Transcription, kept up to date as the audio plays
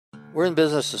We're in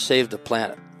business to save the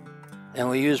planet, and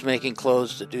we use making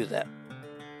clothes to do that.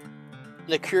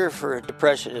 The cure for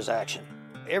depression is action.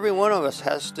 Every one of us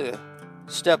has to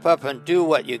step up and do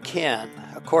what you can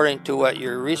according to what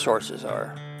your resources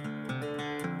are.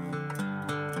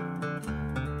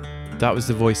 That was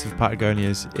the voice of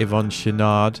Patagonia's Yvonne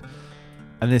Chenard,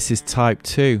 and this is Type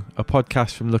 2, a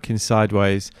podcast from Looking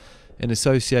Sideways in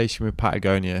association with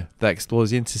Patagonia that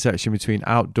explores the intersection between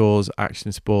outdoors,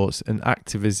 action sports and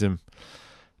activism.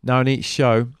 Now in each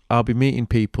show, I'll be meeting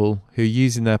people who are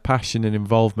using their passion and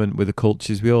involvement with the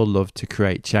cultures we all love to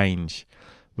create change.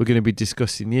 We're going to be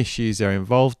discussing the issues they're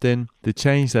involved in, the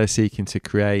change they're seeking to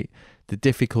create, the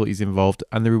difficulties involved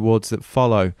and the rewards that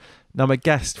follow. Now my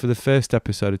guest for the first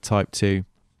episode of Type 2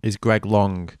 is Greg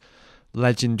Long,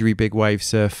 legendary big wave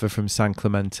surfer from San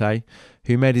Clemente,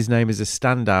 who made his name as a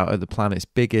standout at the planet's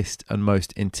biggest and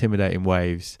most intimidating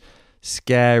waves.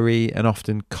 Scary and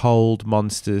often cold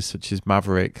monsters such as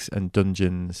mavericks and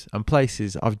dungeons, and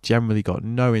places I've generally got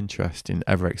no interest in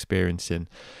ever experiencing.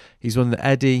 He's won the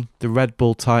Eddie, the Red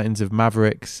Bull Titans of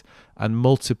Mavericks, and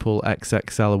multiple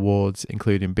XXL awards,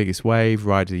 including Biggest Wave,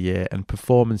 Rider of the Year, and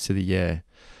Performance of the Year.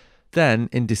 Then,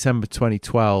 in December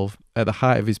 2012, at the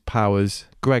height of his powers,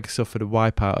 Greg suffered a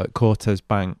wipeout at Cortes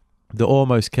Bank that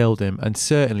almost killed him and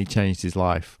certainly changed his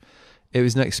life. It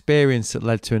was an experience that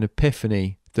led to an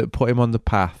epiphany that put him on the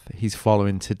path he's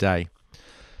following today.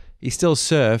 He still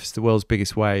surfs the world's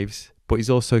biggest waves, but he's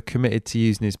also committed to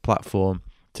using his platform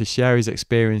to share his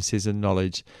experiences and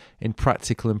knowledge in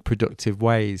practical and productive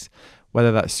ways,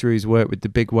 whether that's through his work with the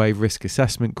Big Wave Risk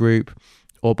Assessment Group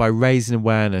or by raising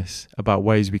awareness about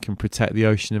ways we can protect the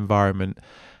ocean environment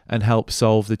and help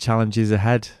solve the challenges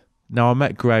ahead. Now, I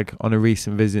met Greg on a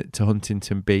recent visit to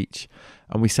Huntington Beach,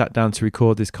 and we sat down to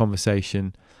record this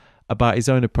conversation about his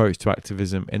own approach to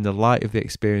activism in the light of the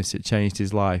experience that changed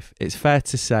his life. It's fair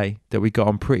to say that we got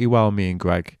on pretty well, me and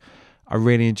Greg. I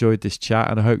really enjoyed this chat,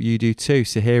 and I hope you do too.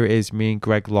 So here it is, me and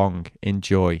Greg Long.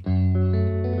 Enjoy.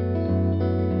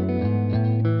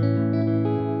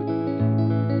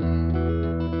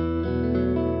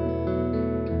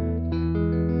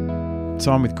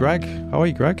 So I'm with Greg. How are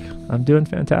you, Greg? I'm doing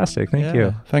fantastic. Thank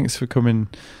you. Thanks for coming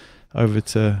over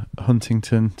to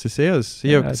Huntington to see us. So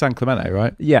you're San Clemente,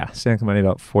 right? Yeah, San Clemente,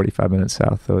 about 45 minutes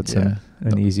south, so it's an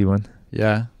easy one.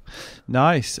 Yeah.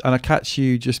 Nice. And I catch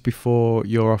you just before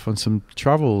you're off on some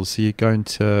travels. So you're going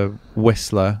to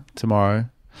Whistler tomorrow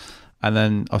and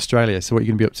then Australia. So what are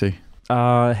you going to be up to?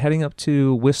 Heading up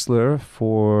to Whistler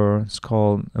for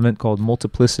an event called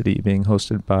Multiplicity, being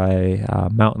hosted by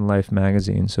Mountain Life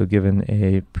magazine. So given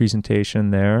a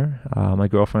presentation there. My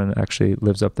girlfriend actually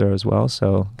lives up there as well,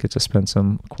 so get to spend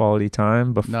some quality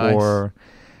time before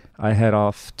I head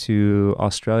off to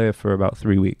Australia for about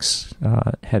 3 weeks,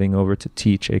 heading over to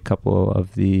teach a couple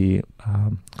of the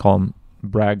call them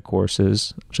BRAG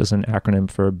courses, which is an acronym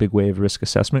for Big Wave Risk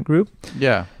Assessment Group.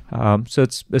 Yeah. So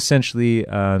it's essentially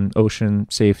an ocean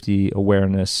safety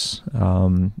awareness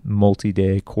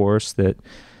multi-day course that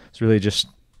is really just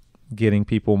getting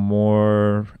people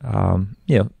more,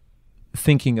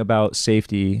 thinking about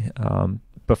safety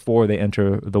before they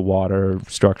enter the water,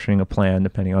 structuring a plan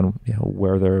depending on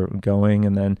where they're going,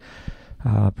 and then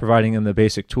providing them the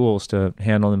basic tools to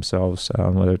handle themselves,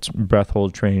 whether it's breath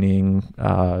hold training,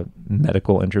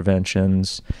 medical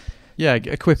interventions. Yeah,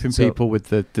 equipping people with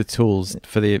the tools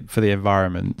for the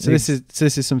environment. So this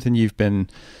is something you've been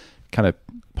kind of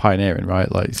pioneering, right?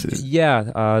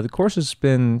 The course has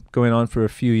been going on for a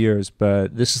few years,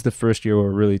 but this is the first year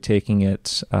we're really taking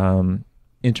it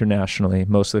internationally.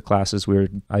 Most of the classes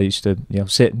I used to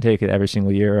sit and take it every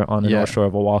single year on the North Shore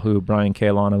of Oahu. Brian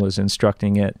Kailana was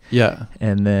instructing it. Yeah.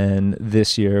 And then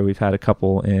this year we've had a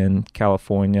couple in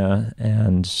California,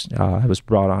 and I was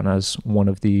brought on as one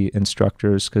of the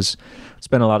instructors because I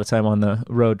spent a lot of time on the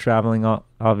road traveling,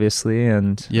 obviously,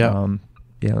 and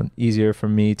easier for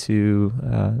me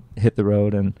to hit the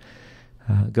road and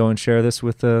go and share this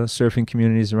with the surfing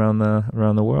communities around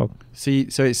the world. So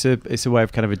it's a way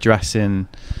of kind of addressing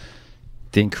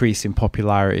the increase in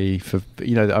popularity for,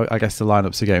 I guess the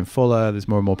lineups are getting fuller. There's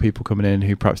more and more people coming in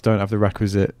who perhaps don't have the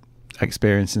requisite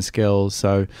experience and skills.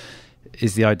 So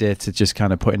is the idea to just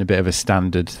kind of put in a bit of a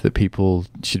standard that people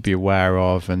should be aware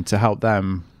of and to help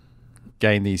them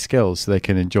gain these skills so they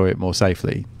can enjoy it more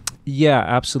safely? Yeah,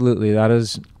 absolutely. That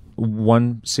is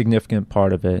one significant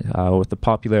part of it. With the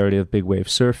popularity of big wave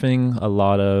surfing, a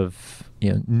lot of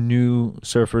new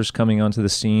surfers coming onto the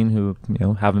scene who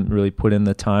haven't really put in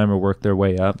the time or worked their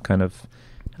way up. Kind of,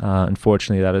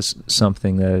 unfortunately, that is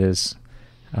something that is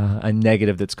a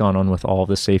negative that's gone on with all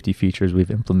the safety features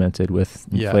we've implemented with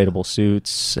inflatable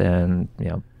suits and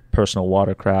personal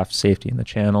watercraft, safety in the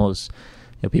channels.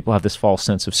 People have this false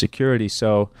sense of security.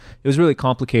 So it was really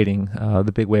complicating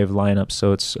the big wave lineup.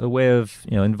 So it's a way of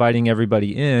inviting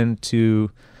everybody in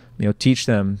to teach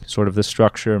them sort of the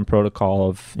structure and protocol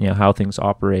of how things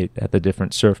operate at the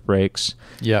different surf breaks.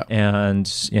 Yeah.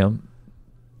 And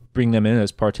bring them in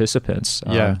as participants.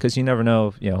 Because you never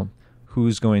know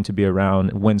who's going to be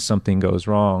around when something goes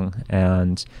wrong,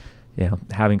 and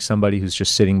having somebody who's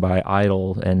just sitting by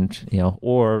idle and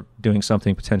or doing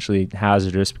something potentially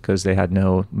hazardous because they had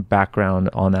no background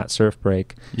on that surf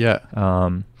break.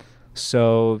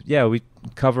 So we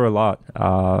cover a lot.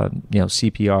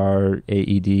 CPR,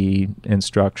 AED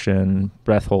instruction,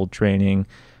 breath hold training,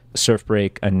 surf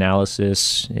break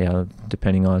analysis.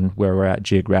 Depending on where we're at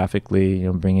geographically,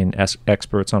 bringing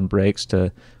experts on breaks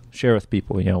to share with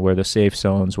people, where the safe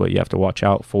zones, what you have to watch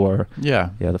out for.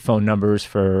 The phone numbers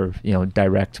for,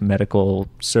 direct medical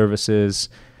services,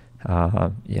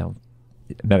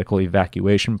 medical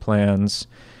evacuation plans,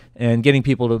 and getting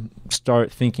people to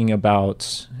start thinking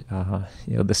about,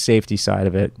 the safety side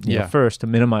of it, first to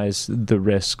minimize the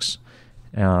risks,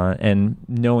 and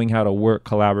knowing how to work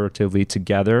collaboratively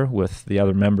together with the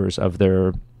other members of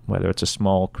their, whether it's a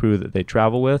small crew that they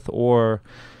travel with, or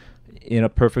in a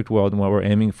perfect world, and what we're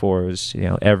aiming for is,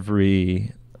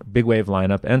 every big wave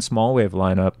lineup and small wave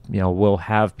lineup, will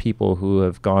have people who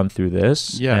have gone through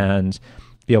this and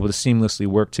be able to seamlessly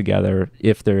work together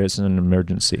if there is an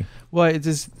emergency. Well, it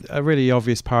is a really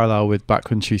obvious parallel with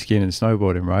backcountry skiing and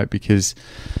snowboarding, right? Because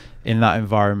in that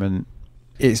environment,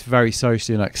 it's very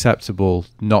socially unacceptable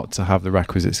not to have the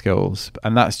requisite skills.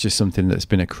 And that's just something that's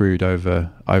been accrued over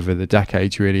the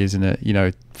decades, really, isn't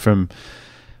it? From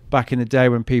back in the day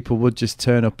when people would just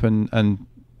turn up and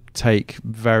take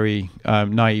very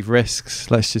naive risks,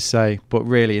 let's just say, but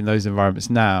really in those environments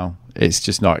now, it's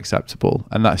just not acceptable,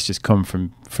 and that's just come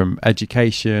from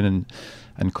education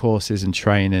and courses and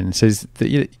training. So is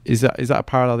that a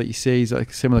parallel that you see? Is that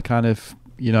a similar kind of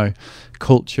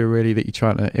culture really that you're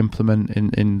trying to implement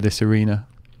in this arena?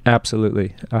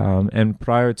 Absolutely. And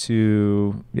prior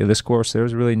to this course, there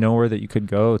was really nowhere that you could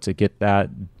go to get that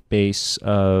base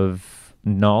of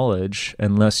knowledge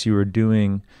unless you were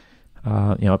doing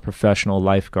a professional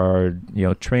lifeguard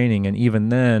training, and even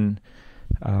then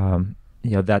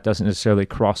that doesn't necessarily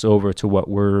cross over to what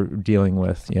we're dealing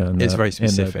with. It's very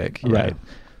specific, right?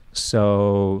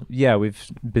 So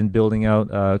we've been building out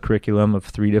a curriculum of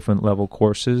 3 different level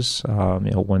courses,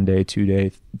 1 day, 2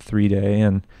 day, 3 day,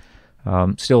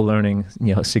 and still learning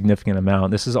a significant amount.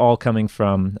 This is all coming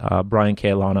from Brian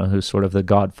Kailana, who's sort of the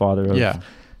godfather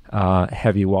of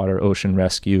heavy water ocean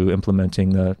rescue,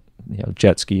 implementing the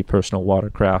jet ski personal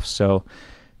watercraft. So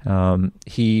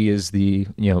he is the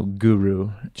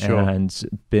guru,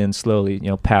 and been slowly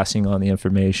passing on the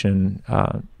information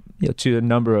to a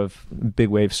number of big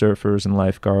wave surfers and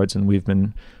lifeguards, and we've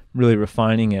been really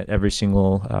refining it every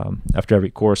single after every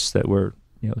course that we're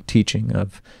teaching,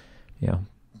 of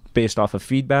based off of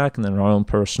feedback, and then our own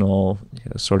personal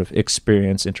sort of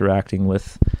experience interacting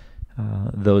with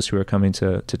those who are coming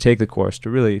to take the course,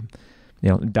 to really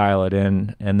dial it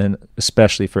in. And then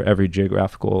especially for every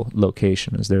geographical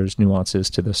location, as there's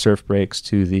nuances to the surf breaks,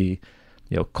 to the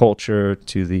culture,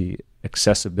 to the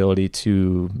accessibility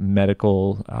to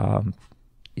medical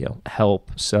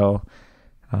help. So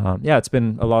it's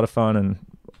been a lot of fun, and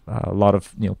a lot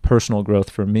of personal growth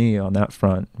for me on that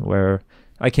front, where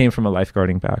I came from a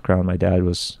lifeguarding background. My dad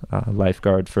was a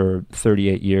lifeguard for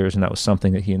 38 years, and that was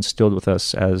something that he instilled with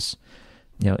us as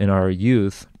in our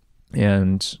youth,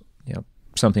 and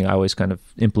something I always kind of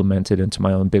implemented into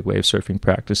my own big wave surfing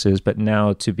practices. But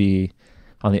now to be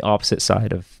on the opposite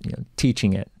side of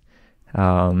teaching it,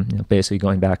 basically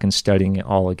going back and studying it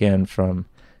all again from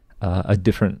a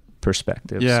different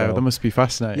perspective. So, that must be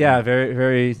fascinating. Very,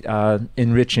 very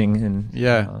enriching. And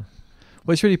well,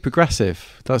 it's really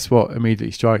progressive. That's what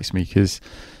immediately strikes me, because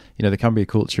there can be a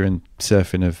culture in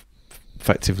surfing of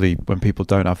effectively when people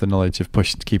don't have the knowledge of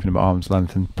keeping them at arm's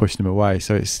length and pushing them away.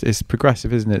 So it's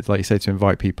progressive, isn't it? Like you say, to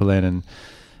invite people in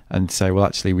and say, well,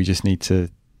 actually, we just need to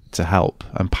help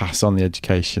and pass on the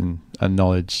education and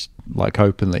knowledge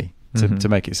openly to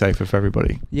make it safer for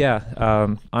everybody.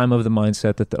 I'm of the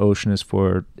mindset that the ocean is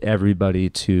for everybody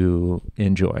to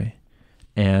enjoy,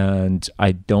 and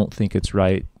I don't think it's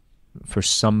right for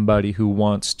somebody who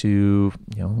wants to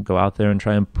go out there and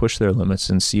try and push their limits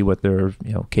and see what they're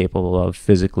capable of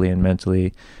physically and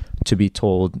mentally, to be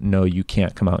told, no, you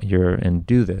can't come out here and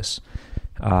do this.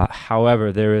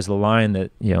 However, there is a line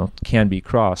that can be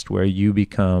crossed, where you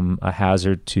become a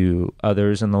hazard to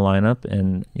others in the lineup,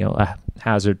 and a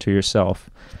hazard to yourself.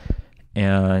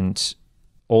 And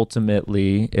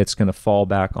ultimately it's going to fall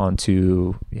back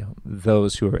onto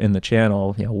those who are in the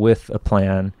channel with a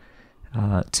plan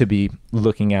to be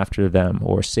looking after them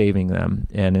or saving them,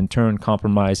 and in turn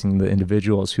compromising the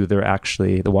individuals who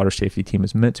the water safety team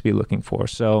is meant to be looking for.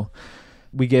 So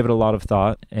we gave it a lot of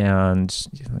thought, and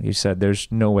you said there's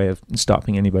no way of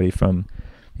stopping anybody from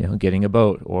getting a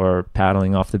boat or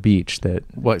paddling off the beach.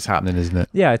 What's happening, isn't it?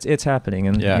 Yeah, it's happening,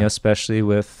 and especially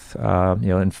with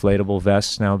inflatable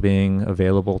vests now being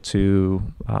available to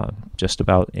just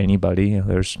about anybody.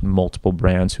 There's multiple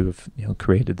brands who have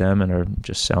created them and are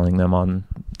just selling them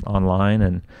online,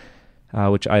 and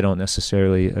which I don't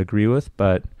necessarily agree with.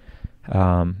 But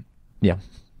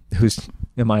who's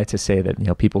am I to say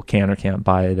that people can or can't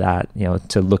buy that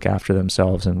to look after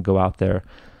themselves and go out there?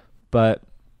 But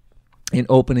in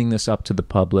opening this up to the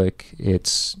public,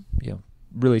 it's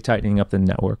really tightening up the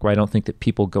network, where I don't think that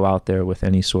people go out there with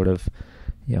any sort of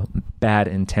bad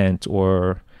intent,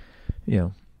 or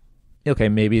okay,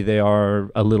 maybe they are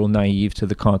a little naive to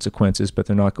the consequences, but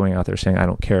they're not going out there saying, I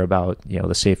don't care about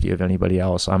the safety of anybody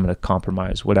else, I'm going to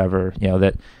compromise whatever,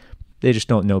 that they just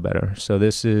don't know better. So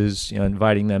this is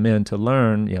inviting them in to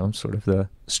learn sort of the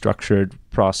structured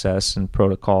process and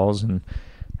protocols,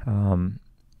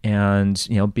 and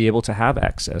be able to have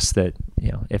access that,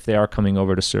 if they are coming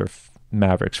over to surf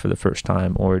Mavericks for the first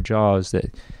time or Jaws,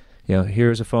 that,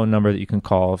 here's a phone number that you can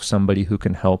call of somebody who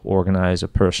can help organize a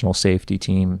personal safety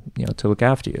team, to look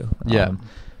after you.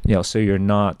 Yeah. So you're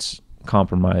not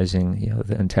compromising,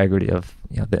 the integrity of,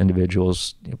 the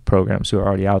individuals, programs who are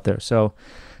already out there. So,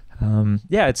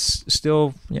 it's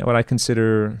still, what I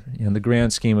consider, the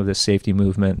grand scheme of this safety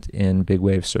movement in big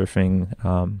wave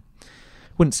surfing.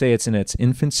 Wouldn't say it's in its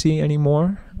infancy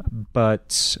anymore,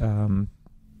 but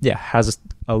has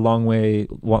a long way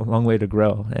to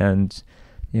grow. And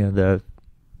the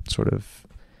sort of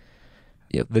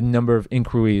the number of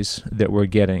inquiries that we're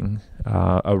getting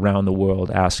around the world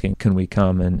asking, can we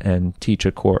come and teach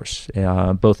a course,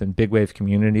 both in big wave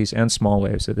communities and small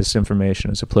waves, that this information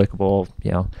is applicable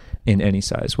in any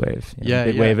size wave.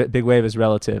 Big wave is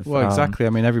relative. Well, exactly.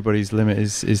 I mean, everybody's limit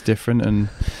is different, and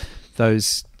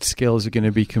those skills are going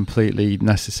to be completely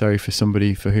necessary for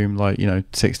somebody for whom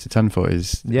 6 to 10 foot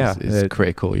is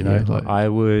critical. I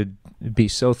would be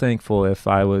so thankful if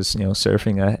I was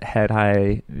surfing a head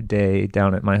high day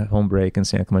down at my home break in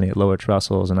San Clemente at Lower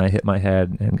Trussels, and I hit my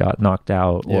head and got knocked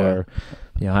out, or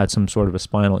had some sort of a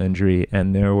spinal injury,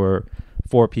 and there were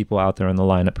 4 people out there in the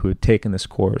lineup who had taken this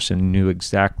course and knew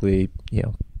exactly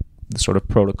the sort of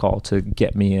protocol to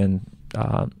get me in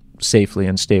safely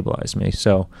and stabilize me.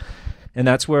 So, and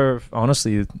that's where,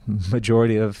 honestly, the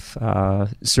majority of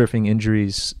surfing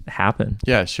injuries happen.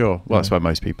 Yeah, sure. Well, that's why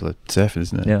most people are surfing,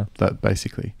 isn't it? Yeah. That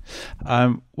basically.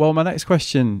 Well, my next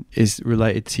question is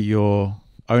related to your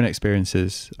own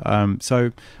experiences.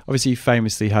 So, obviously, you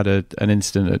famously had an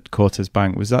incident at Cortes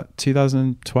Bank. Was that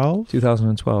 2012?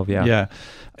 2012, yeah. Yeah.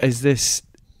 Has this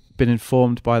been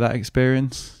informed by that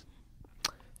experience?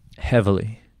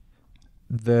 Heavily.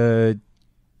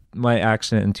 My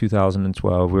accident in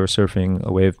 2012, we were surfing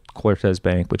a wave Cortes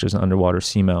Bank, which is an underwater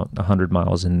seamount 100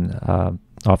 miles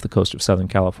off the coast of Southern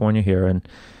California here. And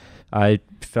I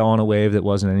fell on a wave that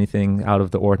wasn't anything out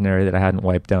of the ordinary, that I hadn't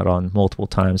wiped out on multiple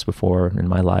times before in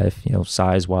my life,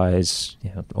 size-wise,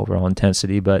 overall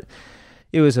intensity. But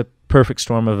it was a perfect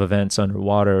storm of events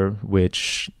underwater,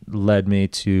 which led me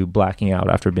to blacking out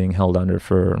after being held under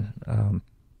for...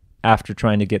 after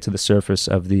trying to get to the surface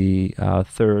of the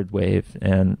third wave,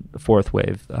 and the fourth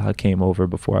wave came over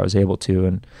before I was able to,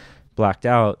 and blacked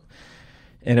out.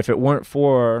 And if it weren't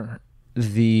for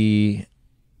the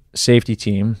safety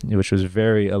team, which was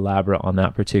very elaborate on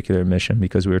that particular mission,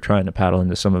 because we were trying to paddle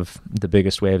into some of the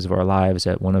biggest waves of our lives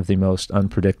at one of the most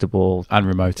unpredictable and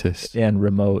remotest and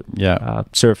remote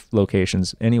surf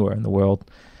locations anywhere in the world,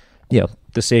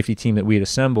 the safety team that we had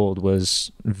assembled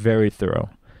was very thorough.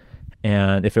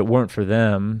 And if it weren't for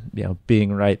them,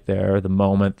 being right there, the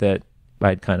moment that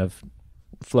I'd kind of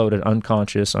floated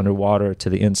unconscious underwater to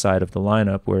the inside of the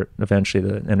lineup, where eventually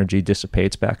the energy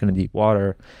dissipates back into deep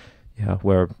water,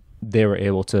 where they were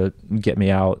able to get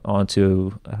me out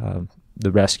onto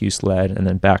the rescue sled and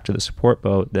then back to the support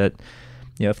boat, that,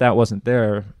 if that wasn't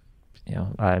there,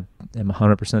 I am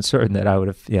 100% certain that I would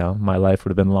have, my life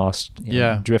would have been lost,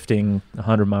 drifting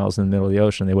 100 miles in the middle of the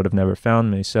ocean. They would have never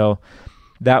found me. So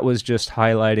that was just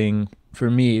highlighting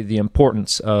for me the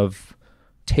importance of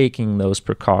taking those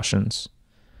precautions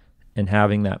and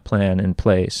having that plan in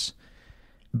place.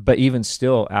 But even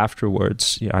still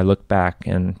afterwards, I look back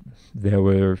and there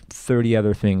were 30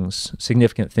 other things,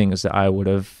 significant things that I would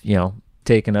have,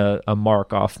 taken a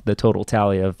mark off the total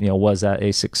tally of, was that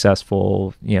a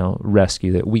successful,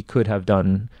 rescue that we could have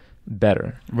done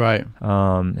better. Right.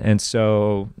 And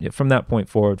so from that point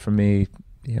forward, for me,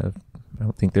 I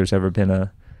don't think there's ever been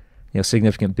a,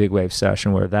 significant big wave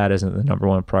session where that isn't the number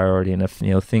one priority. And if,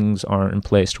 things aren't in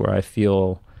place where I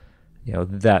feel,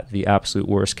 that the absolute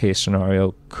worst case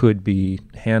scenario could be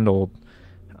handled,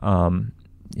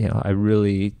 I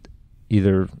really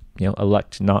either,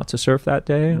 elect not to surf that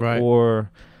day, right, or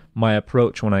my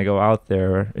approach when I go out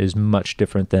there is much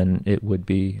different than it would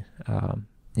be,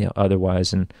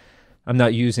 otherwise. And I'm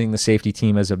not using the safety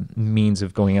team as a means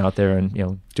of going out there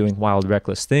and, doing wild,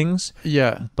 reckless things.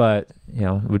 Yeah. But,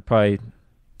 would probably,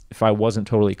 if I wasn't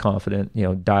totally confident,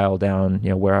 dial down,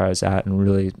 where I was at and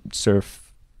really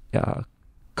surf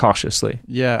cautiously.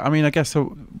 Yeah. I mean, I guess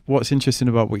so what's interesting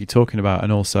about what you're talking about,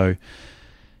 and also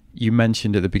you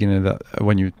mentioned at the beginning of that,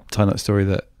 when you were telling that story,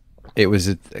 that it was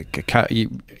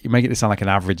you make it sound like an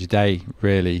average day,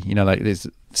 really, like there's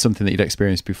something that you'd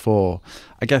experienced before.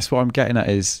 I guess what I'm getting at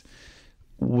is,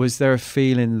 was there a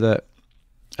feeling that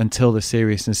until the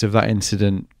seriousness of that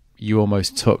incident, you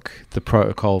almost took the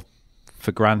protocol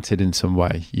for granted in some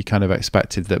way? You kind of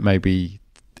expected that maybe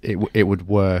it would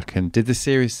work, and did the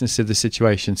seriousness of the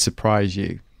situation surprise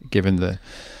you, given the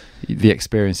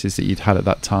experiences that you'd had at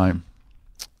that time?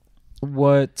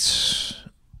 What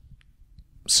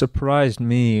surprised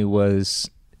me was,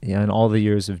 in all the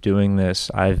years of doing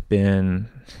this, I've been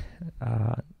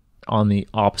on the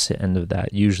opposite end of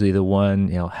that. Usually the one,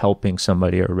 helping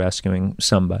somebody or rescuing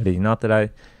somebody. Not that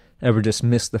I ever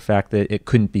dismissed the fact that it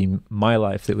couldn't be my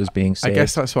life that was being saved. I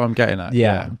guess that's what I'm getting at.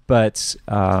 Yeah. But,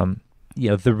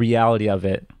 the reality of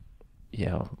it,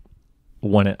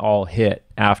 when it all hit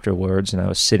afterwards and I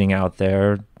was sitting out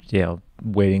there,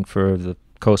 waiting for the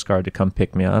Coast Guard to come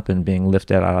pick me up and being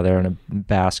lifted out of there in a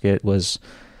basket was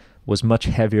much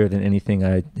heavier than anything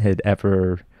I had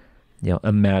ever,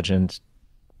 imagined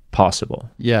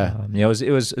possible. Yeah. It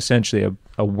was essentially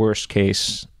a worst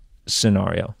case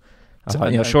scenario.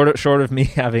 Short of me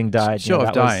having died. Short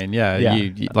of dying,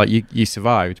 you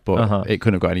survived, but it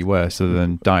couldn't have got any worse other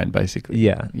than dying, basically.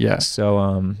 Yeah. Yeah.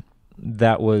 So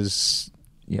that was,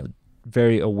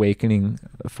 very awakening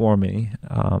for me,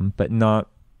 but not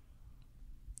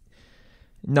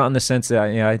in the sense that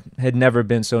I had never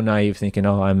been so naive thinking,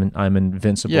 oh, I'm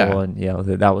invincible. Yeah. And,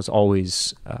 that was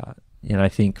always, I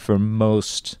think for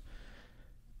most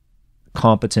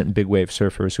competent big wave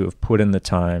surfers who have put in the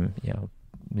time,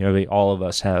 nearly all of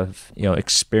us have,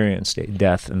 experienced a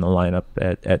death in the lineup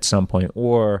at some point,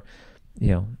 or,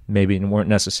 maybe weren't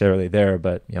necessarily there,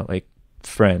 but, a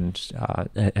friend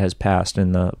has passed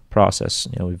in the process.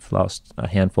 We've lost a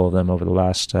handful of them over the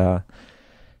last 10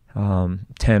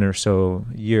 or so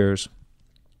years.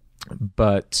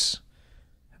 But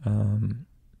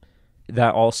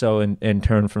that also in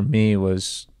turn for me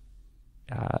was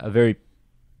a very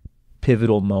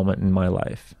pivotal moment in my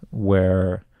life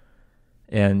where,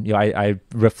 and I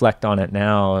reflect on it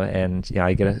now, and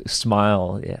I get a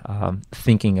smile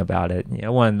thinking about it.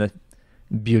 One, the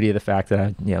beauty of the fact that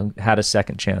I had a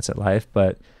second chance at life,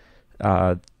 but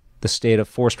the state of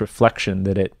forced reflection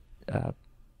that it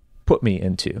put me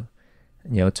into,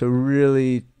 to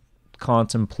really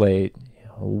contemplate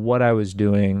what I was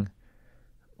doing,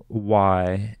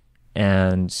 why,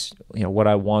 and what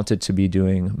I wanted to be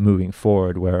doing moving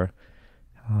forward. Where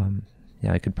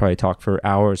I could probably talk for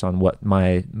hours on what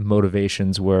my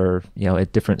motivations were,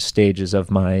 at different stages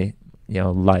of my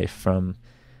life. From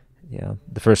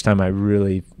the first time I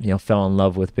really fell in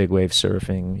love with big wave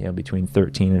surfing, between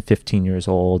 13 and 15 years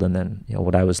old, and then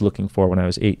what I was looking for when I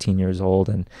was 18 years old,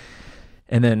 and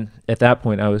then at that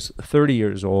point I was 30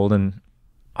 years old, and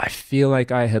I feel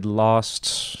like I had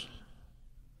lost.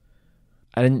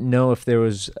 I didn't know if there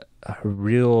was a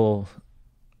real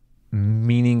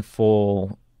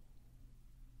meaningful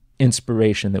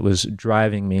inspiration that was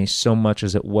driving me so much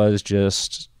as it was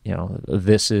just,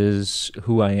 this is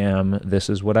who I am, this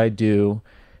is what I do,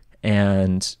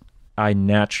 and I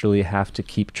naturally have to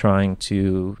keep trying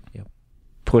to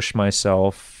push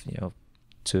myself,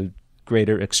 to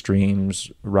greater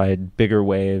extremes, ride bigger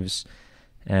waves.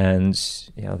 And,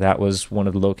 that was one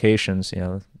of the locations,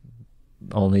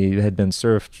 only had been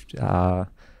surfed,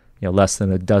 less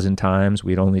than a dozen times.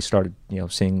 We'd only started,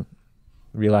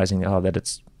 realizing, that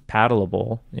it's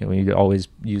paddleable. We always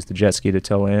use the jet ski to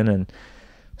tow in. And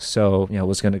so,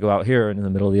 was going to go out here in the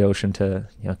middle of the ocean to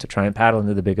try and paddle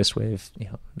into the biggest wave,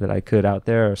 that I could out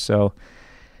there. So,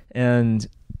 and,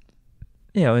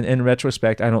 in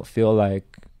retrospect, I don't feel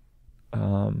like,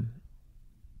 I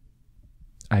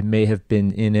may have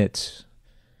been in it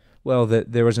Well,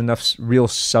 that there was enough real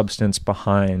substance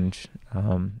behind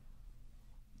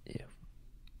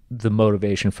the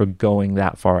motivation for going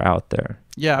that far out there.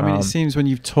 Yeah, I mean, it seems when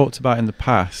you've talked about in the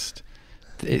past,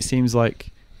 it seems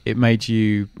like it made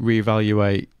you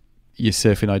reevaluate your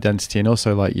surfing identity, and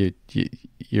also like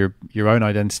your own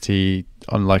identity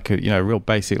on like a, you know, real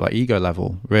basic like ego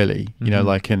level, really. You know,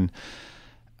 like and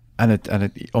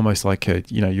almost like a,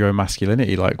 you know, your own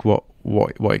masculinity, like what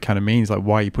it kind of means, like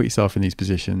why you put yourself in these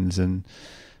positions, and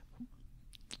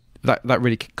that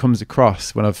really comes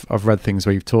across when I've read things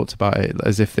where you've talked about it,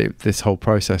 as if this whole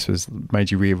process was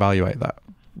made you reevaluate that.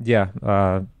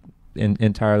 Yeah,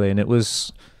 entirely. And it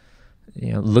was,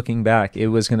 you know, looking back, it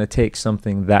was going to take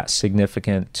something that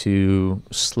significant to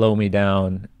slow me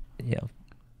down, you know,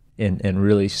 and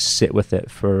really sit with it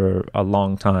for a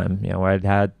long time. You know, I'd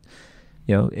had,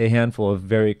 you know, a handful of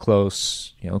very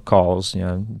close, you know, calls, you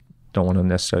know, don't want to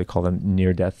necessarily call them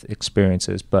near-death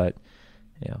experiences, but,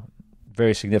 you know,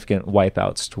 very significant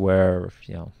wipeouts to where,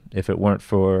 you know, if it weren't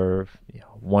for, you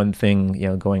know, one thing, you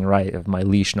know, going right, of my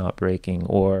leash not breaking,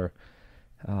 or,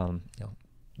 you know,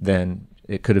 then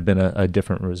it could have been a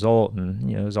different result. And,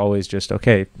 you know, it was always just,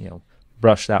 okay, you know,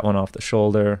 brush that one off the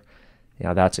shoulder. You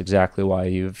know, that's exactly why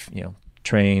you've, you know,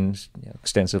 trained, you know,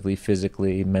 extensively,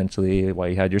 physically, mentally, why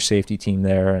you had your safety team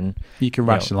there, and you can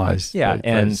rationalize. Yeah,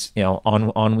 and you know,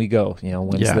 on we go. You know,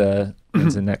 when's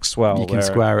the next swell? You can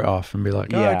square it off and be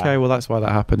like, oh, okay, well that's why that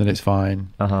happened, and it's fine.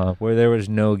 Where there was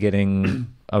no getting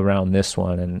around this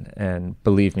one, and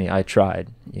believe me, I tried.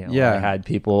 You know, I had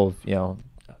people, you know,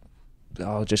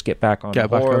 I'll just get back on the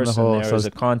horse. And there was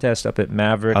a contest up at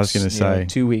Mavericks. I was going to say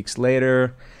 2 weeks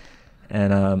later,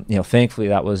 and you know, thankfully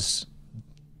that was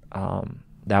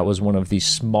one of the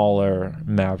smaller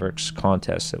Mavericks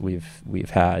contests that we've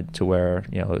had, to where,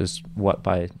 you know, it was what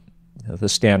by, you know, the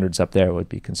standards up there would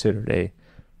be considered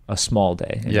a small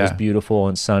day. It was beautiful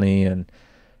and sunny, and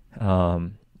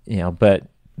you know, but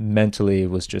mentally it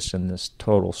was just in this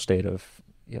total state of,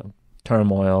 you know,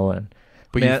 turmoil, and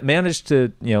managed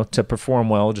to, you know, to perform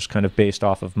well, just kind of based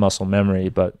off of muscle memory.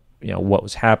 But, you know, what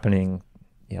was happening,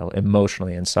 you know,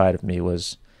 emotionally inside of me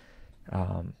was, you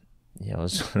know, it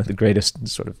was one of the greatest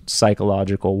sort of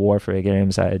psychological warfare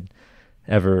games I had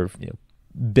ever, you know,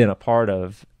 been a part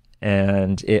of.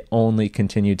 And it only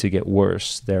continued to get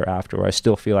worse thereafter, where I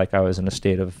still feel like I was in a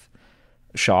state of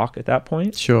shock at that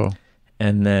point. Sure.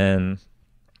 And then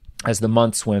as the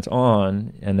months went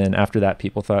on, and then after that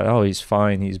people thought, oh, he's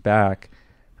fine, he's back,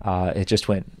 it just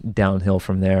went downhill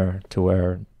from there, to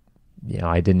where, you know,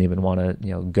 I didn't even want to,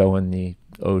 you know, go in the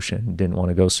ocean, didn't want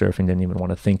to go surfing, didn't even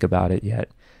want to think about it yet.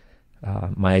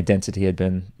 My identity had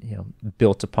been, you know,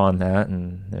 built upon that,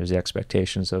 and there's the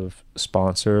expectations of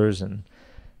sponsors, and,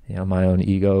 you know, my own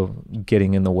ego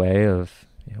getting in the way of,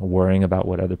 you know, worrying about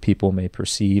what other people may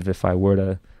perceive if I were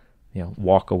to, you know,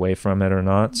 walk away from it or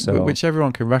not. So, which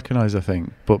everyone can recognize, I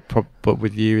think, but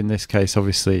with you in this case,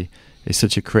 obviously, it's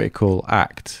such a critical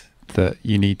act that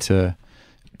you need to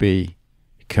be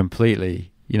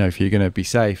completely, you know, if you're going to be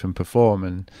safe and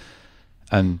perform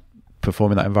and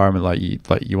perform in that environment like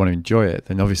you want to enjoy it,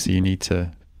 then obviously you need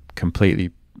to completely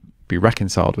be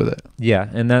reconciled with it. Yeah,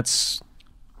 and that's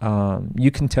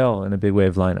you can tell in a big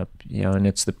wave lineup, you know, and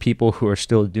it's the people who are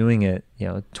still doing it, you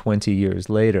know, 20 years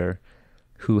later,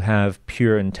 who have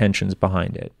pure intentions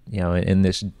behind it, you know, in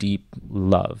this deep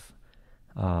love.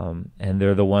 And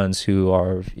they're the ones who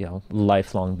are, you know,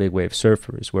 lifelong big wave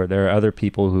surfers, where there are other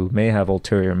people who may have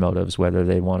ulterior motives, whether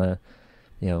they want to,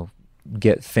 you know,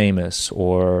 get famous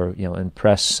or, you know,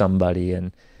 impress somebody,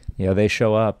 and, you know, they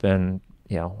show up and,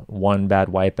 you know, one bad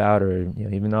wipeout, or, you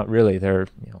know, even not really, they're,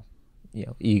 you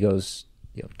know, egos,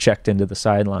 you know, checked into the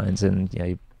sidelines, and, you know,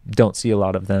 you don't see a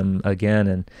lot of them again.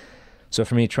 And so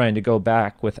for me, trying to go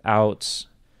back without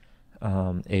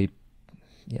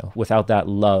without that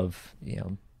love, you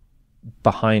know,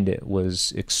 behind it,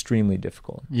 was extremely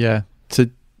difficult. Yeah.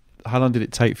 How long did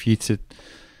it take for you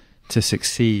to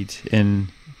succeed in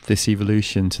this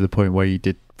evolution to the point where you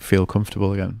did feel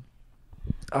comfortable again?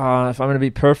 If I'm going to be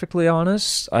perfectly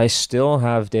honest, I still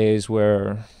have days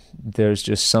where there's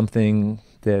just something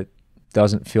that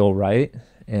doesn't feel right,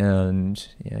 and,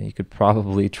 you know, you could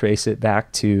probably trace it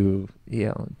back to, you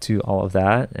know, to all of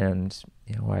that, and,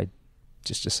 you know, I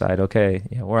just decide, okay,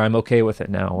 you know, where I'm okay with it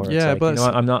now, where it's like, but,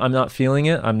 you know, I'm not feeling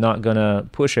it, I'm not gonna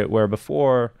push it, where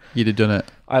before you'd have done it,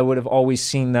 I would have always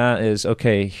seen that as,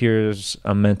 okay, here's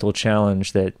a mental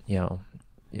challenge that, you know,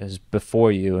 is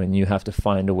before you, and you have to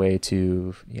find a way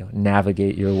to, you know,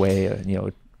 navigate your way, you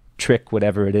know, trick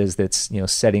whatever it is that's,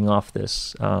 setting off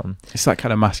this. It's that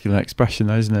kind of masculine expression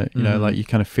though, isn't it? Like you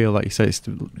kind of feel like you say it's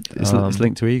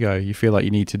linked to ego. You feel like you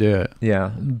need to do it. Yeah.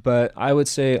 But I would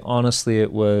say, honestly,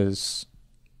 it was,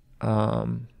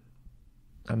 I'm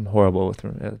horrible with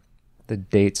the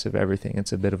dates of everything.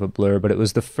 It's a bit of a blur, but it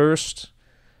was the first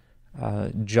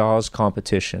Jaws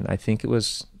competition. I think it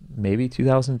was maybe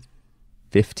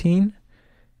 2015.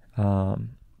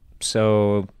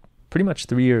 So pretty much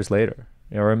 3 years later,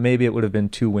 or maybe it would have been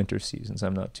 2 winter seasons.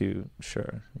 I'm not too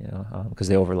sure, because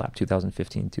they overlap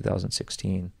 2015,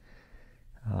 2016.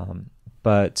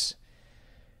 But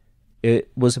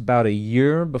it was about a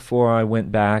year before I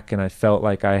went back and I felt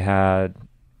like I had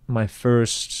my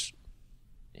first,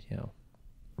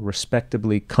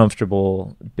 respectably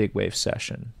comfortable big wave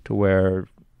session, to where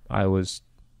I was,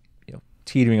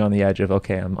 teetering on the edge of,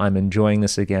 okay, I'm enjoying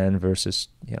this again, versus,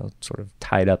 sort of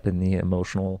tied up in the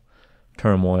emotional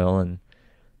turmoil.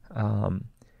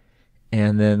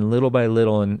 And then little by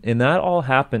little, and that all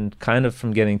happened kind of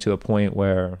from getting to a point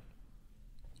where,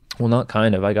 well, not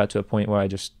kind of, I got to a point where I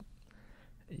just,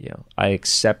 I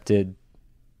accepted,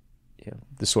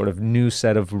 the sort of new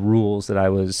set of rules that I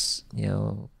was,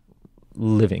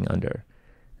 living under,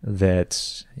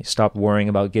 that you stop worrying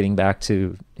about getting back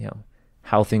to,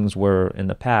 how things were in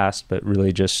the past, but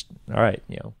really just, all right,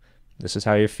 this is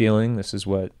how you're feeling. This is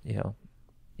what,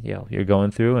 you're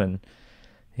going through, and,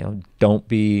 don't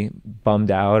be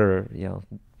bummed out or,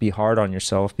 be hard on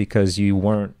yourself because you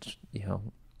weren't,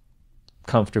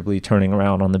 comfortably turning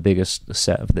around on the biggest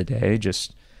set of the day.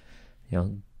 Just,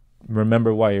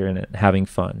 remember why you're in it, having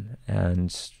fun,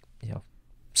 and,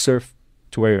 surf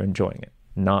to where you're enjoying it,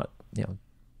 not,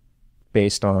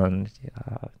 based on,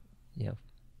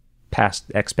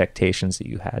 past expectations that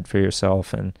you had for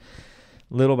yourself. And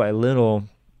little by little,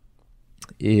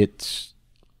 it,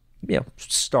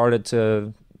 started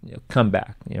to come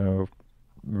back,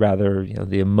 rather,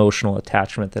 the emotional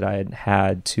attachment that I had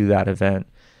had to that event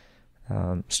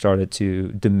started to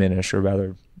diminish, or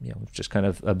rather, just kind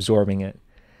of absorbing it.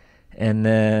 And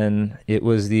then it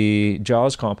was the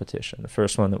Jaws competition, the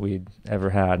first one that we'd ever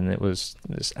had. And it was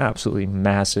this absolutely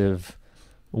massive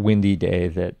windy day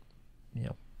that,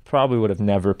 probably would have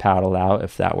never paddled out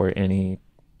if that were any,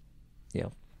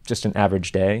 just an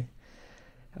average day.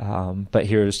 But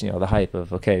here's, the hype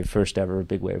of, okay, first ever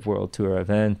Big Wave World Tour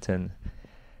event. And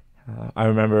I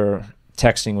remember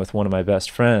texting with one of my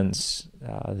best friends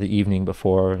the evening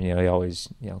before. He always,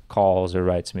 calls or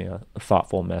writes me a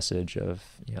thoughtful message of,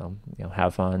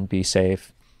 have fun, be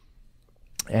safe.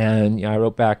 And I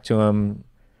wrote back to him,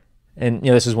 and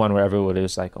this is one where everyone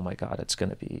was like, oh my God, it's going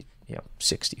to be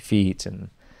 60 feet. And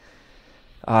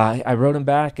I wrote him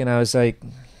back, and I was like,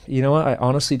 you know what? I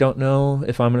honestly don't know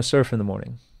if I'm going to surf in the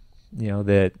morning.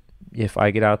 That if I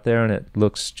get out there and it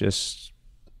looks just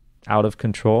out of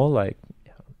control, like,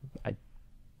 I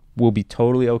will be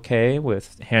totally okay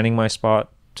with handing my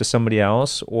spot to somebody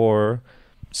else, or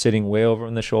sitting way over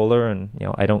on the shoulder, and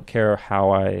I don't care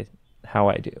how I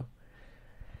do.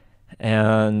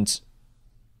 And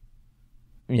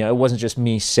it wasn't just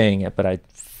me saying it, but I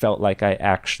felt like I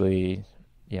actually,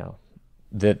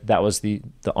 that was the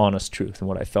honest truth and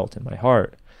what I felt in my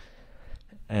heart.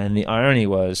 And the irony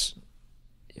was,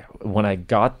 when I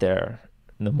got there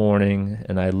in the morning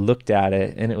and I looked at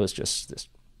it, and it was just this,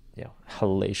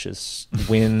 hellacious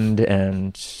wind,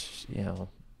 and,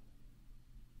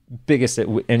 biggest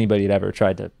that anybody had ever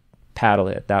tried to paddle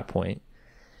it at that point.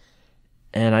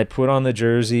 And I put on the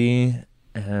jersey,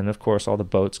 and of course all the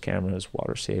boats, cameras,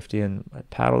 water safety, and I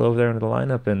paddled over there into the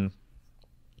lineup and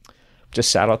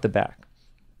just sat out the back,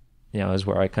 is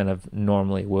where I kind of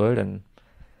normally would. And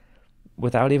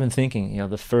without even thinking,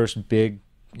 the first big,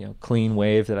 clean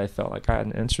wave that I felt like I had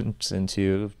an entrance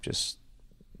into, just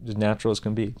as natural as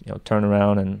can be, turn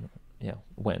around and,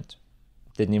 went.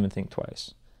 Didn't even think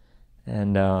twice.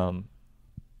 And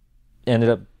ended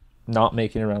up not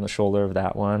making it around the shoulder of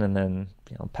that one, and then,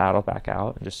 paddled back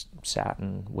out and just sat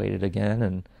and waited again.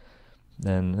 And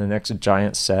then the next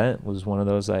giant set was one of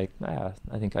those like, I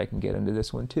think I can get into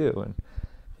this one too. And,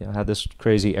 had this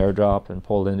crazy airdrop and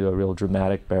pulled into a real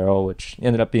dramatic barrel, which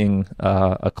ended up being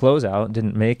a closeout.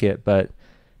 Didn't make it, but,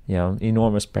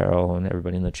 enormous barrel, and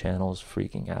everybody in the channel was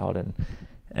freaking out. And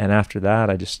after that,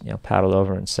 I just, paddled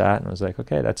over and sat, and was like,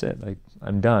 okay, that's it. Like,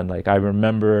 I'm done. Like, I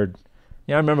remembered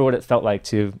what it felt like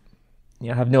to,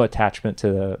 have no attachment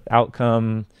to the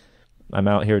outcome. I'm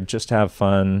out here just to have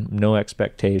fun, no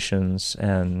expectations.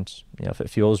 And, if it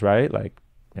feels right, like,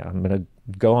 I'm going to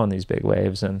go on these big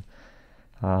waves. And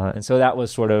so that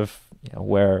was sort of,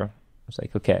 where I was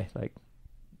like, okay, like,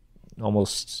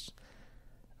 almost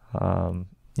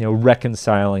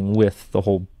reconciling with the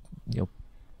whole,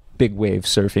 big wave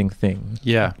surfing thing.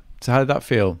 Yeah. So how did that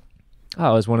feel?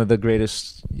 Oh, it was one of the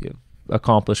greatest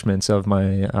accomplishments of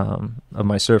my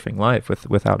surfing life,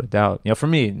 without a doubt. For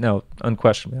me, no,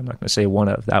 unquestionably, I'm not going to say one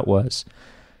of that was,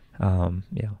 and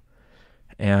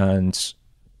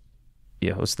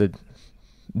it was the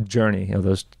journey,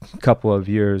 those couple of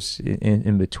years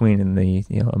in between, in the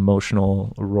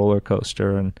emotional roller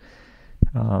coaster, and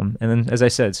then, as I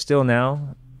said, still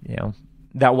now,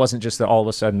 that wasn't just that all of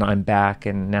a sudden I'm back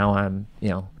and now I'm,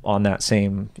 on that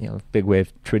same, big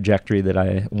wave trajectory that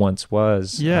I once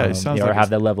was. Yeah, it sounds like or have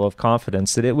that level of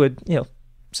confidence that it would,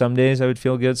 some days I would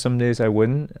feel good, some days I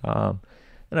wouldn't. And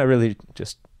I really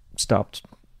just stopped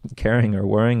caring or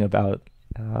worrying about,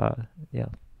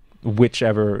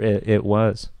 whichever it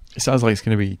was. It sounds like it's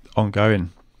going to be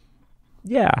ongoing.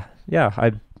 Yeah.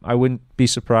 I wouldn't be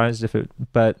surprised if it,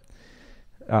 but,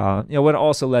 what it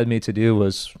also led me to do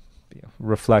was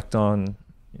reflect on,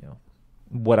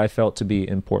 what I felt to be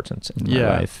important in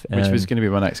my life. Which was going to be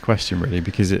my next question, really,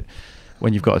 because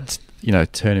when you've got a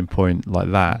turning point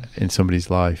like that in somebody's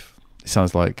life, it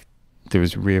sounds like there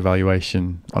was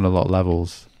reevaluation on a lot of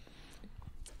levels.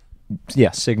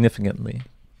 Yeah, significantly.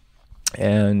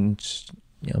 And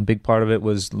a big part of it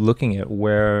was looking at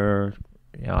where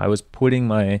I was putting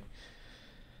my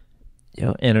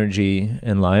energy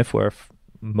in life, where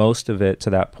most of it to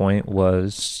that point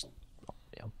was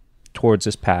towards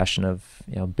this passion of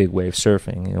big wave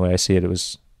surfing. The way I see it, it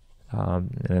was,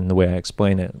 and the way I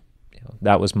explain it,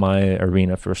 that was my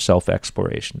arena for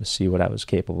self-exploration, to see what I was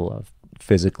capable of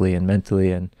physically and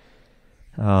mentally, and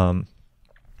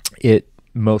it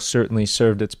most certainly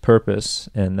served its purpose.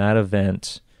 And that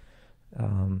event,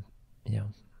 30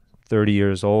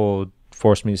 years old,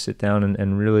 forced me to sit down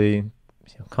and really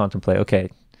contemplate, okay,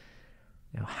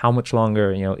 how much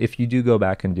longer, if you do go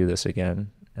back and do this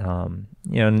again,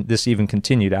 and this even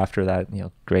continued after that,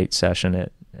 great session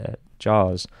at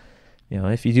Jaws,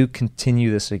 if you do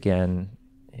continue this again,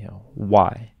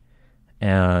 why?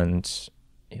 And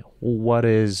what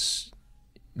is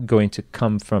going to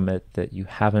come from it that you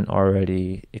haven't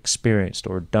already experienced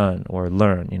or done or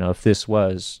learned? If this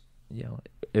was,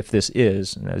 if this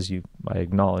is, and as I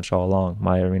acknowledged all along,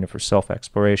 my arena for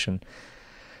self-exploration,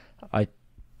 I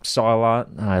saw a lot,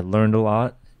 I learned a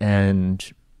lot,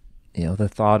 and the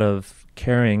thought of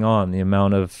carrying on the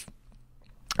amount of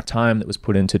time that was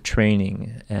put into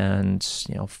training and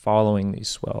following these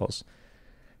swells,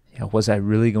 was I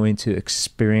really going to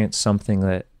experience something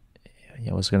that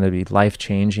was going to be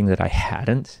life-changing that I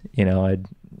hadn't? I'd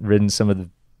ridden some of the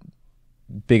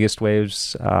biggest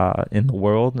waves in the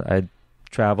world. I'd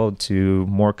traveled to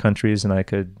more countries than I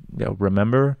could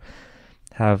remember,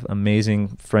 have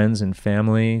amazing friends and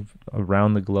family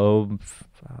around the globe,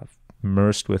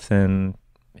 immersed within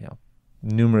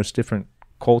numerous different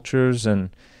cultures, and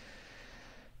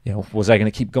was I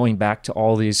going to keep going back to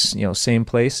all these same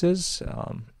places?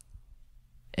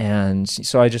 And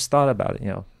so I just thought about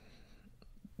it,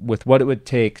 with what it would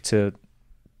take to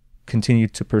continue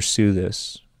to pursue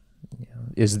this.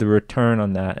 Is the return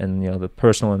on that and the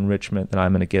personal enrichment that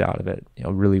I'm going to get out of it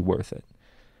really worth it?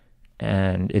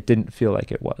 And it didn't feel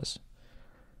like it was.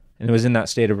 And it was in that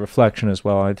state of reflection as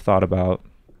well. I'd thought about,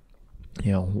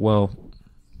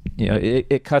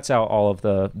 it cuts out all of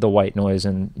the white noise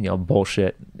and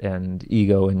bullshit and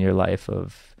ego in your life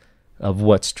of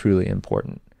what's truly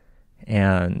important.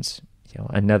 And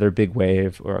another big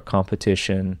wave or a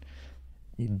competition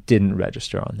didn't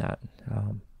register on that.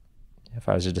 If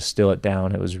I was to distill it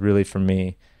down, it was really, for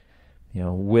me,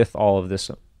 with all of this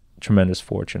tremendous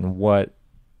fortune, what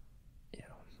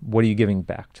are you giving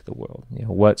back to the world?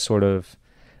 What sort of,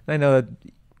 and I know that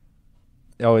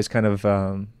always kind of,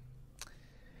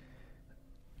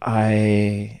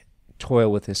 I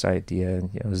toil with this idea,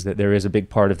 is that there is a big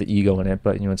part of the ego in it,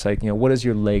 but it's like, what is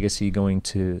your legacy going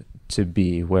to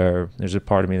be? Where there's a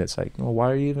part of me that's like, well,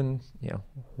 why are you even,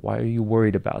 why are you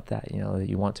worried about that? That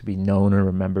you want to be known or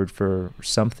remembered for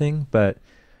something. But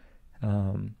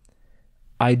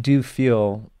I do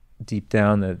feel deep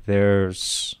down that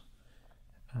there's,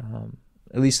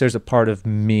 at least there's a part of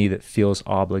me that feels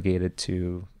obligated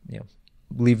to,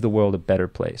 leave the world a better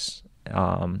place,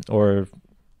 or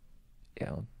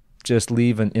just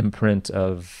leave an imprint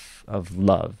of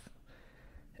love.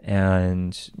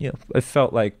 And it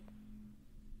felt like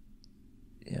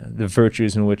the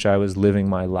virtues in which I was living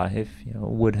my life,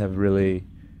 would have really,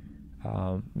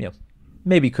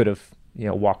 maybe could have,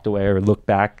 walked away or looked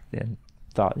back and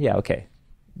thought, yeah, okay,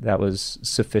 that was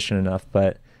sufficient enough.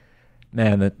 But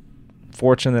man, the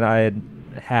fortune that I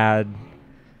had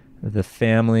the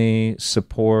family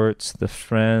support, the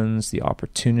friends, the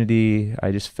opportunity.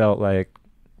 I just felt like,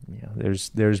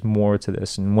 there's more to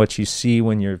this. And what you see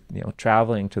when you're,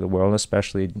 traveling to the world,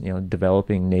 especially,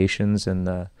 developing nations and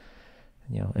the,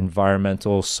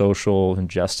 environmental, social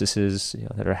injustices,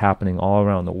 that are happening all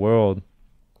around the world.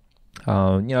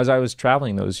 As I was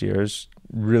traveling those years,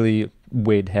 really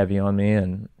weighed heavy on me,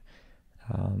 and,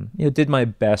 did my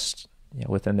best,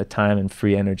 within the time and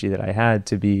free energy that I had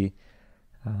to be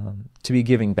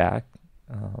giving back.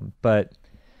 But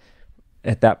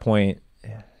at that point,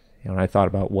 I thought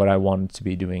about what I wanted to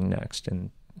be doing next, and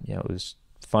it was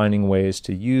finding ways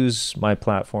to use my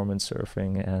platform in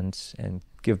surfing and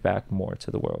give back more to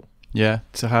the world. Yeah.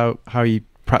 So how are you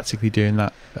practically doing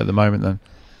that at the moment then?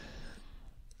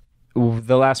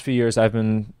 The last few years, I've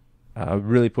been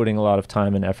really putting a lot of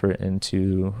time and effort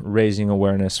into raising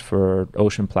awareness for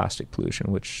ocean plastic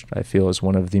pollution, which I feel is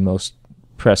one of the most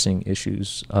pressing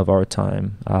issues of our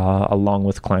time, along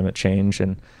with climate change,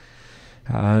 and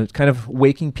kind of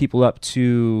waking people up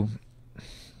to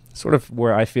sort of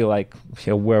where I feel like,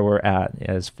 where we're at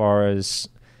as far as,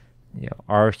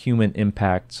 our human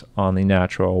impact on the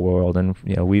natural world. And,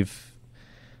 we've,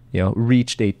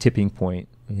 reached a tipping point,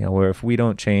 where if we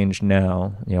don't change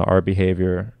now, our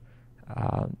behavior,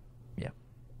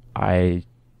 I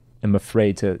am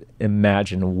afraid to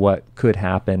imagine what could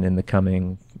happen in the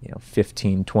coming,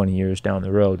 15, 20 years down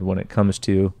the road when it comes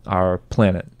to our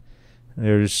planet.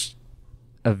 There's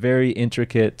a very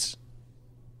intricate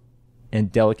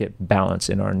and delicate balance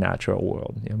in our natural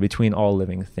world, between all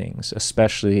living things,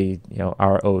 especially,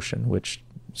 our ocean, which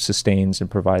sustains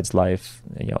and provides life,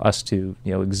 us to,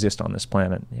 exist on this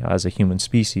planet, as a human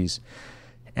species.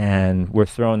 And we're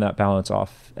throwing that balance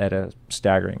off at a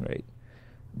staggering rate.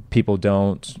 People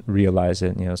don't realize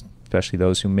it, especially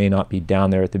those who may not be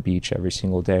down there at the beach every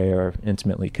single day or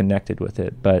intimately connected with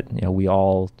it. But, we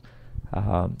all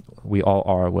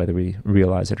are, whether we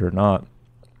realize it or not.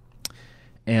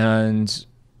 And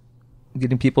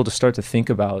getting people to start to think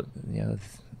about,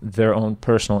 their own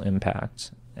personal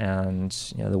impact and,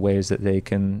 the ways that they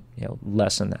can,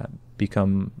 lessen that,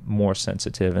 become more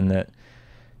sensitive, and that,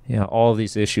 all of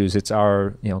these issues, it's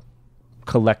our,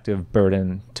 collective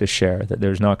burden to share, that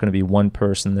there's not going to be one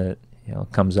person that,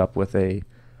 comes up with a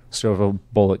sort of a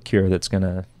bullet cure that's going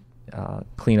to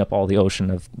clean up all the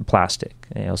ocean of plastic,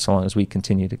 so long as we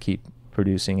continue to keep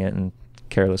producing it and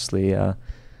carelessly,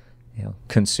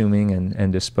 consuming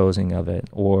and disposing of it.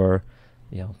 Or,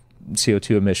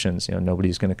 CO2 emissions,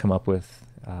 nobody's going to come up with,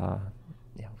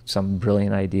 some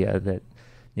brilliant idea that,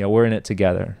 we're in it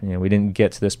together. We didn't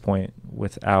get to this point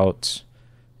without,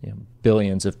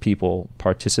 billions of people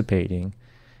participating.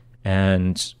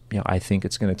 And, I think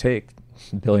it's going to take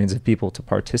billions of people to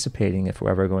participating if we're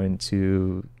ever going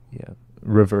to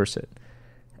reverse it.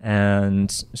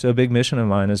 And so a big mission of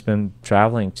mine has been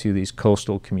traveling to these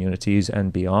coastal communities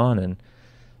and beyond, and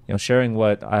sharing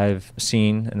what I've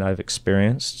seen and I've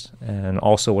experienced, and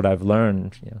also what I've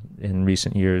learned in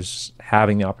recent years,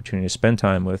 having the opportunity to spend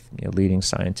time with leading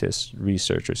scientists,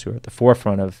 researchers who are at the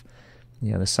forefront of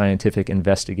the scientific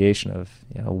investigation of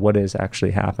what is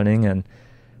actually happening, and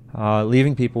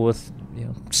leaving people with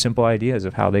simple ideas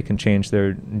of how they can change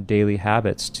their daily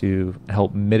habits to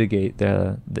help mitigate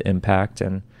the impact,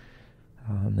 and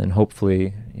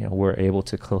hopefully we're able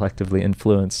to collectively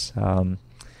influence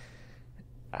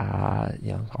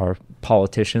our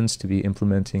politicians to be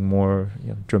implementing more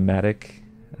dramatic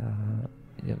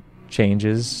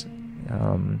changes,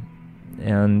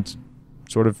 and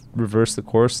sort of reverse the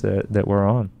course that we're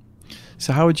on.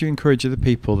 So how would you encourage other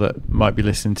people that might be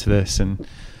listening to this and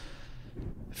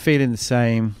feeling the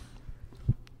same,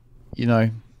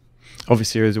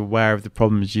 obviously as aware of the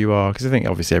problem as you are, because I think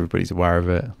obviously everybody's aware of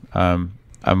it,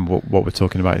 and what we're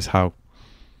talking about is how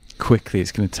quickly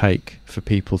it's going to take for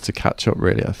people to catch up,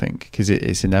 really, I think, because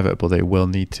it's inevitable they will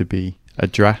need to be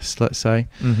addressed, let's say.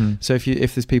 Mm-hmm. So if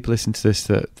there's people listening to this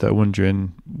that are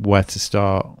wondering where to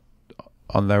start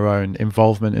on their own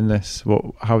involvement in this,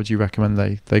 how would you recommend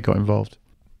they got involved?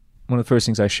 One of the first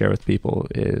things I share with people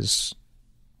is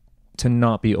to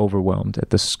not be overwhelmed at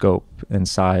the scope and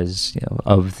size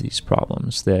of these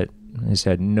problems. That, as I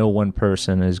said, no one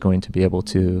person is going to be able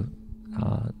to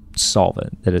solve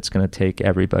it, that it's going to take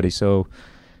everybody. So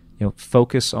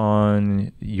focus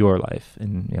on your life,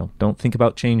 and don't think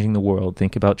about changing the world,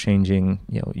 think about changing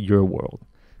your world,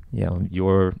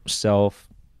 yourself,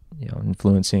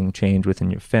 influencing change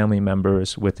within your family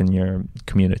members, within your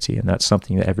community. And that's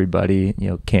something that everybody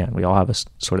can. We all have a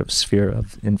sort of sphere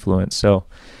of influence. So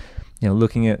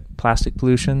looking at plastic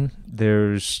pollution,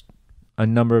 there's a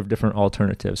number of different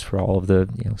alternatives for all of the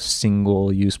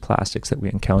single-use plastics that we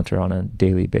encounter on a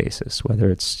daily basis, whether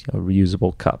it's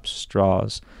reusable cups,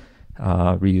 straws,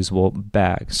 reusable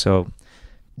bags. So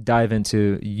dive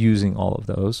into using all of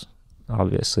those,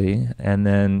 obviously, and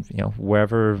then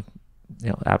wherever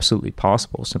absolutely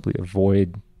possible, simply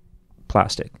avoid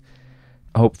plastic.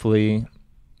 Hopefully,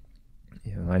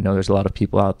 I know there's a lot of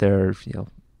people out there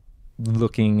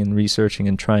looking and researching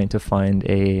and trying to find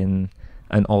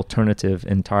an alternative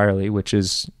entirely, which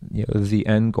is the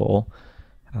end goal.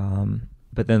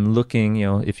 But then looking,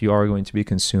 if you are going to be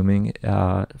consuming,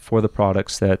 for the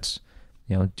products that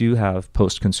do have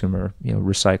post-consumer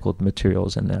recycled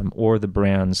materials in them, or the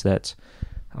brands that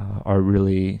are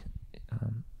really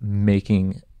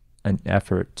making an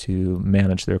effort to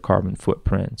manage their carbon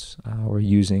footprints, or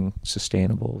using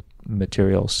sustainable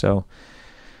materials. So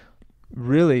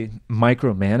really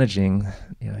micromanaging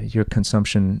your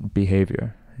consumption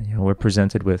behavior. We're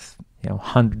presented with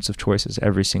hundreds of choices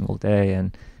every single day,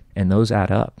 and those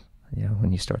add up.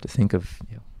 When you start to think of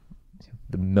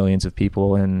the millions of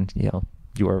people in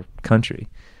your country.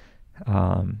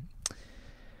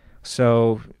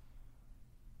 So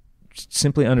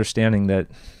simply understanding that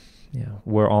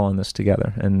we're all in this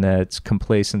together, and that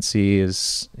complacency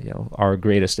is our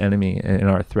greatest enemy and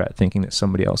our threat, thinking that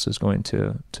somebody else is going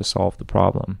to solve the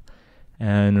problem,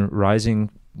 and rising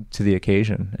to the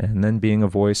occasion, and then being a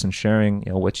voice and sharing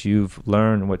what you've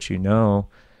learned, what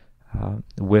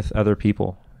with other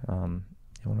people. One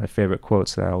of my favorite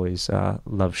quotes that I always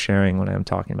love sharing when I'm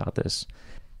talking about this,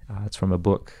 it's from a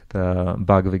book, the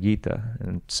Bhagavad Gita,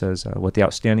 and it says, what the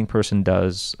outstanding person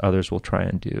does, others will try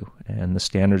and do, and the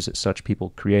standards that such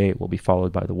people create will be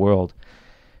followed by the world.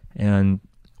 And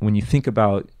when you think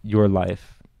about your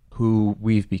life, who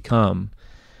we've become,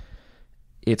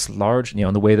 it's large,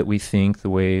 the way that we think, the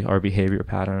way our behavior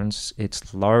patterns,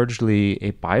 it's largely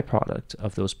a byproduct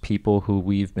of those people who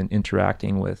we've been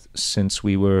interacting with since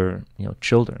we were,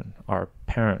 children, our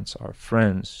parents, our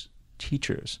friends,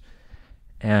 teachers.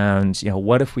 And,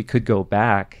 what if we could go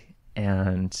back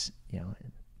and,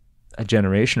 a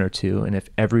generation or two, and if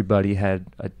everybody had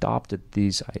adopted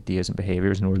these ideas and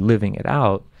behaviors and were living it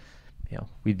out,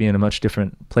 we'd be in a much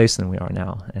different place than we are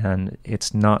now. And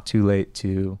it's not too late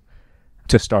to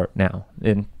start now.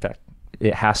 In fact,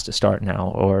 it has to start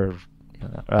now, or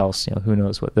else, who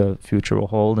knows what the future will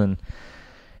hold.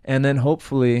 And then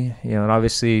hopefully, and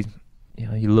obviously,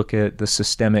 you look at the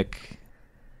systemic,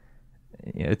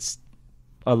 it's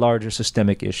a larger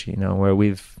systemic issue,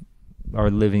 where are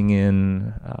living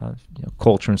in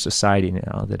culture and society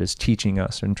now that is teaching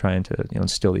us and trying to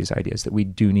instill these ideas that we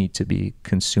do need to be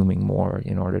consuming more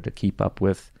in order to keep up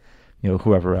with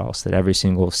whoever else, that every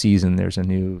single season there's a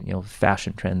new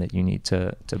fashion trend that you need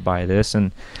to buy this,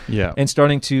 and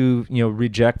starting to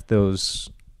reject those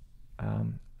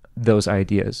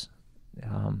ideas,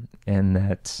 and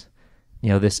that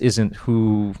this isn't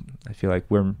who I feel like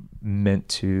we're meant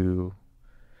to.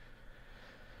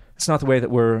 It's not the way that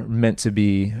we're meant to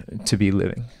be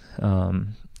living,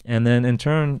 and then in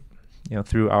turn,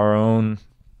 through our own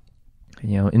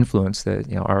influence,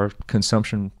 that our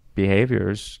consumption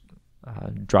behaviors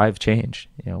drive change,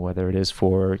 whether it is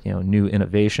for new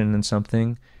innovation in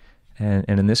something, and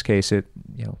in this case it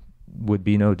would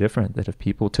be no different, that if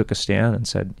people took a stand and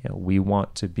said we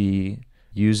want to be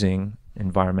using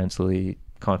environmentally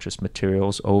conscious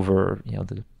materials over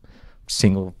the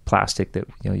single plastic that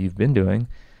you've been doing,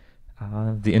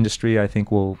 the industry I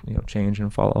think will change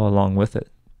and follow along with it.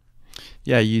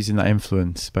 Yeah, using that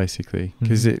influence basically,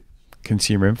 because it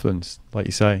consumer influence, like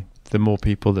you say, the more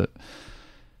people that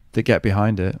get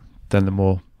behind it, then the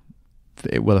more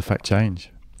it will affect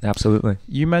change. Absolutely.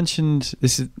 You mentioned,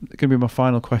 this is going to be my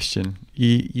final question.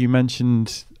 You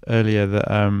mentioned earlier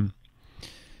that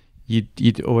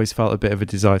you'd always felt a bit of a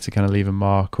desire to kind of leave a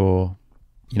mark, or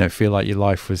feel like your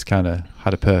life was kind of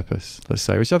had a purpose, let's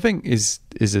say, which I think is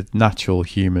a natural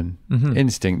human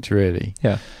instinct, really.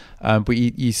 Yeah. But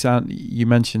you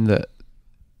mentioned that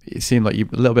it seemed like you're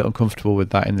a little bit uncomfortable with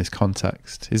that in this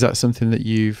context. Is that something that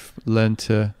you've learned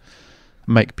to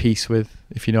make peace with,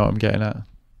 if you know what I'm getting at?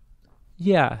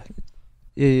 Yeah,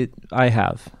 I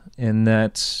have. And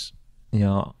that's,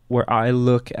 where I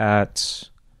look at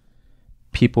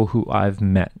people who I've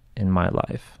met in my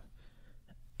life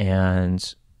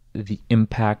and the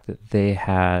impact that they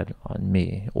had on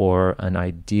me, or an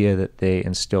idea that they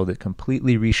instilled that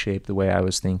completely reshaped the way I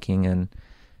was thinking.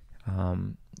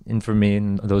 And for me,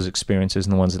 and those experiences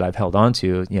and the ones that I've held on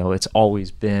to, it's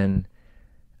always been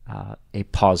a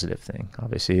positive thing.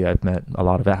 Obviously, I've met a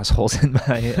lot of assholes in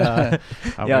my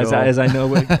as I know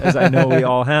we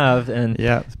all have, and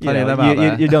plenty of them out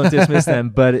there. You don't dismiss them,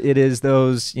 but it is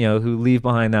those who leave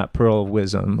behind that pearl of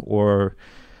wisdom, or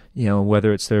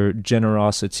whether it's their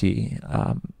generosity.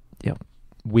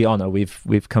 We all know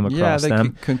we've come across them. Yeah, they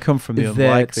can come from the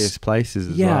unlikeliest places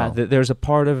as well. Yeah, there's a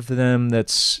part of them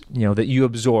that's that you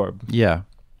absorb. Yeah,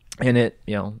 and it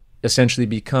essentially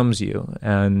becomes you,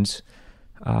 and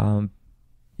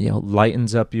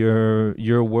lightens up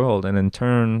your world, and in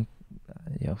turn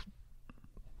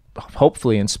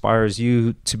hopefully inspires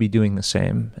you to be doing the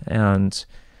same. And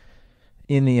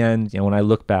in the end, when I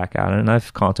look back at it, and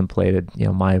I've contemplated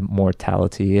my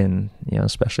mortality, and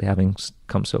especially having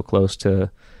come so close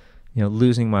to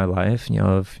losing my life,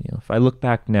 if I look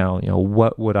back now,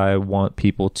 what would I want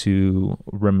people to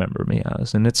remember me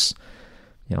as? And it's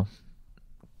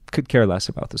could care less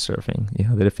about the surfing.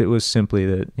 That if it was simply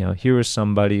that here was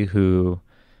somebody who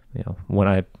when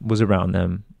I was around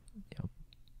them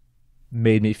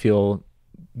made me feel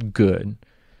good,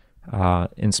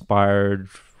 inspired,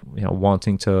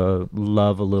 wanting to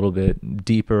love a little bit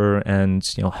deeper, and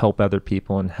help other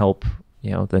people, and help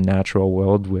the natural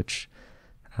world, which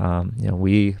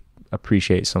we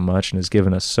appreciate so much and has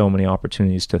given us so many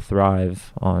opportunities to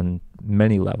thrive on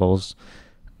many levels.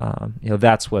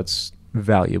 That's what's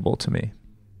valuable to me.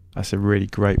 That's a really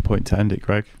great point to end it,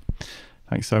 Greg.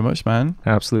 Thanks so much, man.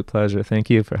 Absolute pleasure. Thank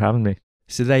you for having me.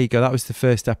 So there you go. That was the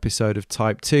first episode of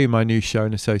Type 2, my new show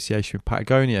in association with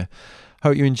Patagonia.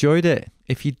 Hope you enjoyed it.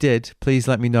 If you did, please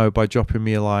let me know by dropping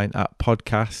me a line at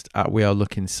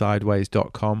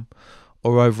podcast@wearelookingsideways.com,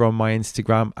 or over on my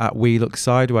Instagram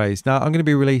 @welooksideways. Now, I'm going to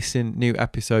be releasing new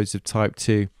episodes of Type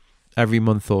 2 every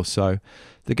month or so.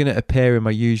 They're going to appear in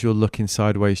my usual Looking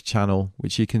Sideways channel,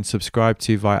 which you can subscribe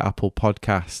to via Apple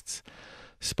Podcasts,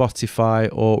 Spotify,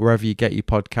 or wherever you get your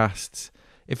podcasts.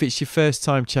 If it's your first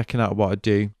time checking out what I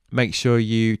do, make sure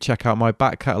you check out my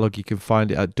back catalogue. You can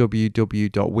find it at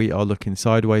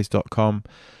www.wearelookingsideways.com.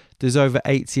 There's over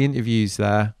 80 interviews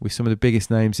there with some of the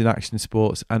biggest names in action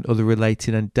sports and other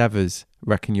related endeavours.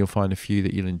 Reckon you'll find a few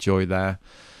that you'll enjoy there.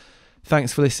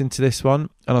 Thanks for listening to this one,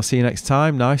 and I'll see you next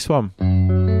time. Nice one.